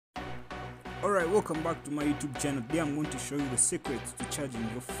Alright, welcome back to my YouTube channel. Today I'm going to show you the secrets to charging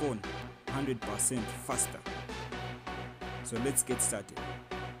your phone 100% faster. So let's get started.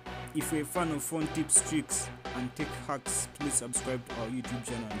 If you're a fan of phone tips, tricks and tech hacks, please subscribe to our YouTube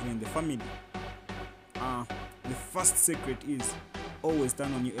channel and join the family. The first secret is always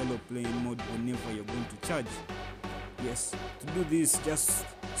turn on your airplane mode whenever you're going to charge. Yes, to do this, just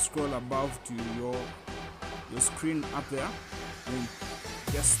scroll above to your screen up there and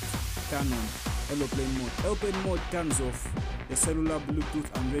just turn on airplane mode. Airplane mode turns off the cellular, Bluetooth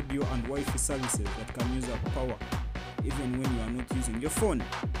and radio and Wi-Fi services that can use up power even when you are not using your phone.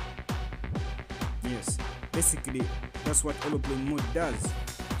 Yes, basically that's what airplane mode does.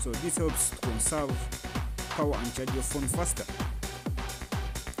 So this helps to conserve power and charge your phone faster.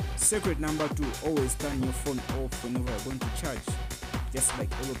 Secret number 2, always turn your phone off whenever you're going to charge. Just like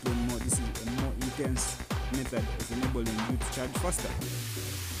airplane mode, this is a more intense method of enabling you to charge faster.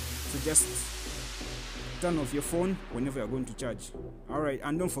 So just turn off your phone whenever you're going to charge. Alright,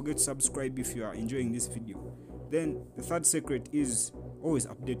 and don't forget to subscribe if you are enjoying this video. Then the third secret is always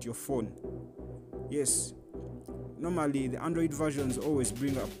update your phone. Yes, normally the Android versions always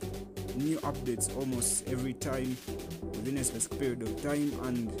bring up new updates almost every time within a specific period of time,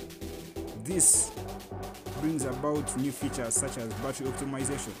 and this brings about new features such as battery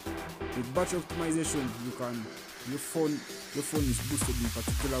optimization. With battery optimization, your phone is boosted in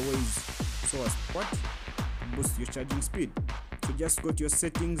particular ways so as to boost your charging speed. So just go to your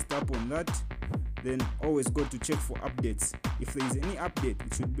settings, tap on that, then always go to check for updates. If there is any update,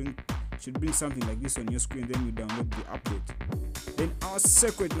 it should bring something like this on your screen, then you download the update. Then our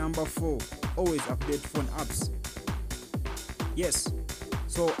secret number 4, always update phone apps. Yes,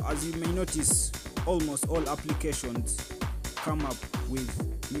 so as you may notice, almost all applications come up with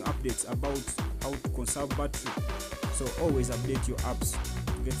new updates about how to conserve battery. So always update your apps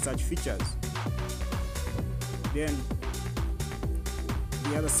to get such features. Then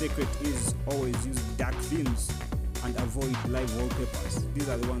the other secret is always use dark themes and avoid live wallpapers. These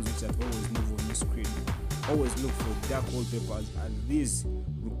are the ones which that always move on your screen. Always look for dark wallpapers, and these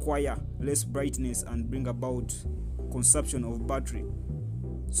require less brightness and bring about consumption of battery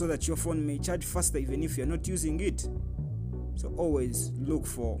so that your phone may charge faster even if you're not using it. So always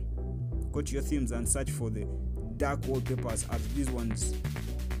go to your themes and search for the dark wallpapers, as these ones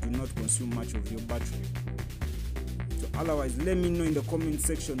do not consume much of your battery. So otherwise, let me know in the comment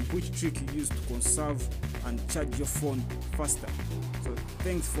section which trick you use to conserve and charge your phone faster. So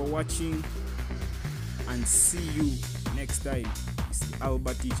thanks for watching and see you next time. It's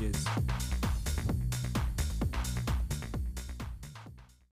Albert Teaches.